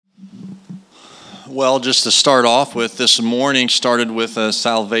Well, just to start off with, this morning started with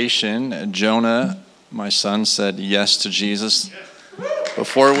salvation. Jonah, my son, said yes to Jesus.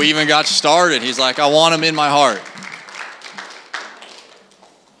 Before we even got started, he's like, I want him in my heart.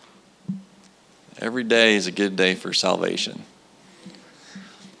 Every day is a good day for salvation.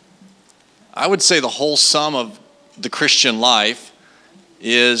 I would say the whole sum of the Christian life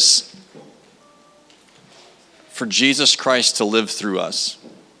is for Jesus Christ to live through us.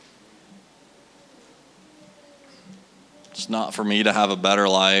 It's not for me to have a better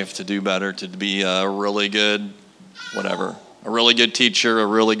life, to do better, to be a really good whatever, a really good teacher, a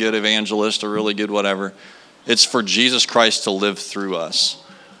really good evangelist, a really good whatever. It's for Jesus Christ to live through us.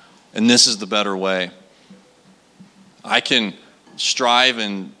 And this is the better way. I can strive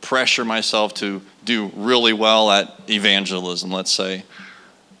and pressure myself to do really well at evangelism, let's say.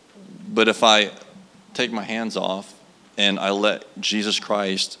 But if I take my hands off and I let Jesus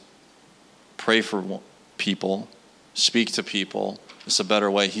Christ pray for people, speak to people, it's a better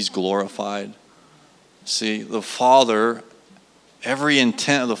way. He's glorified. See, the Father, every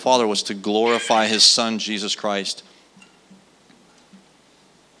intent of the Father was to glorify His Son, Jesus Christ.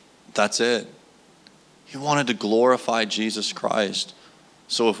 That's it. He wanted to glorify Jesus Christ.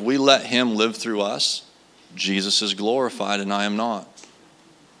 So if we let Him live through us, Jesus is glorified and I am not.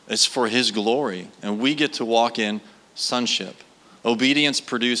 It's for His glory. And we get to walk in sonship. Obedience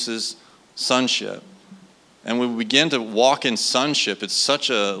produces sonship. And when we begin to walk in sonship, it's such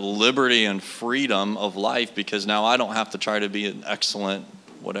a liberty and freedom of life because now I don't have to try to be an excellent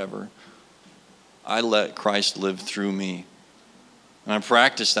whatever. I let Christ live through me. And I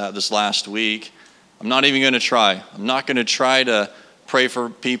practiced that this last week. I'm not even going to try. I'm not going to try to pray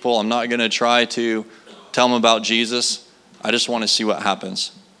for people. I'm not going to try to tell them about Jesus. I just want to see what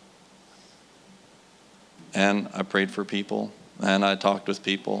happens. And I prayed for people, and I talked with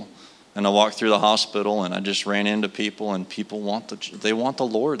people, and I walked through the hospital, and I just ran into people, and people want the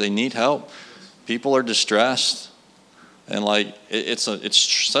Lord. They need help. People are distressed. And it's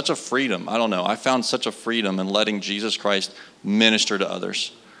such a freedom. I don't know. I found such a freedom in letting Jesus Christ minister to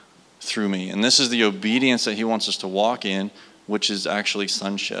others through me. And this is the obedience that He wants us to walk in, which is actually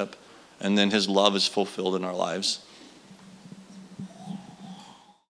sonship. And then His love is fulfilled in our lives.